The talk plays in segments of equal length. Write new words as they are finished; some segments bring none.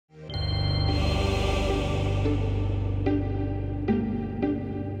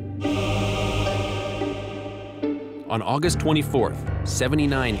On August 24th,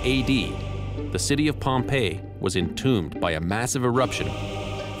 79 AD, the city of Pompeii was entombed by a massive eruption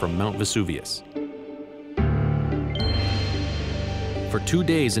from Mount Vesuvius. For 2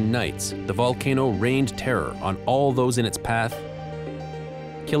 days and nights, the volcano rained terror on all those in its path,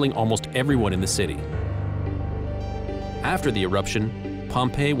 killing almost everyone in the city. After the eruption,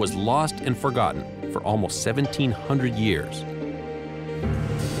 Pompeii was lost and forgotten for almost 1,700 years.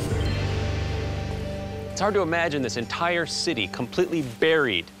 It's hard to imagine this entire city completely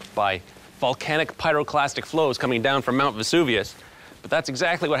buried by volcanic pyroclastic flows coming down from Mount Vesuvius. But that's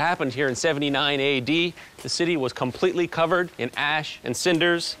exactly what happened here in 79 AD. The city was completely covered in ash and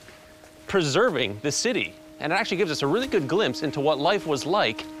cinders, preserving the city. And it actually gives us a really good glimpse into what life was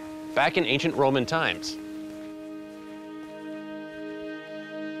like back in ancient Roman times.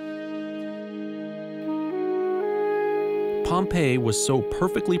 Pompeii was so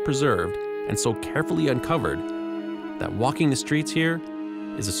perfectly preserved and so carefully uncovered that walking the streets here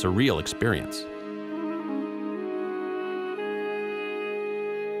is a surreal experience.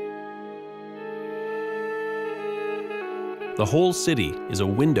 The whole city is a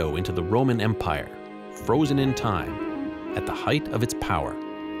window into the Roman Empire, frozen in time, at the height of its power.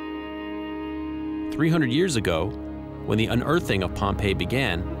 300 years ago, when the unearthing of Pompeii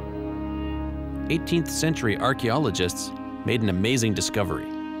began, 18th century archaeologists made an amazing discovery.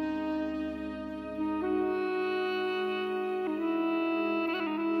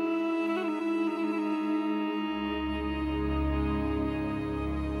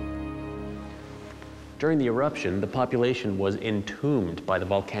 During the eruption, the population was entombed by the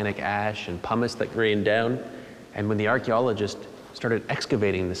volcanic ash and pumice that rained down. And when the archaeologists started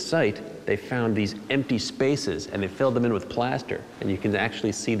excavating the site, they found these empty spaces and they filled them in with plaster. And you can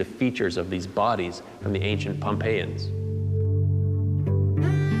actually see the features of these bodies from the ancient Pompeians.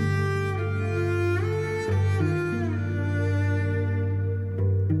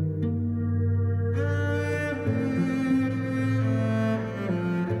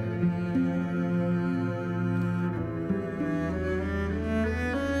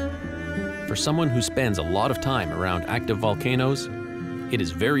 For someone who spends a lot of time around active volcanoes, it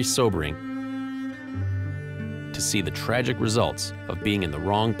is very sobering to see the tragic results of being in the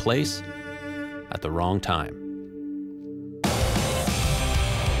wrong place at the wrong time.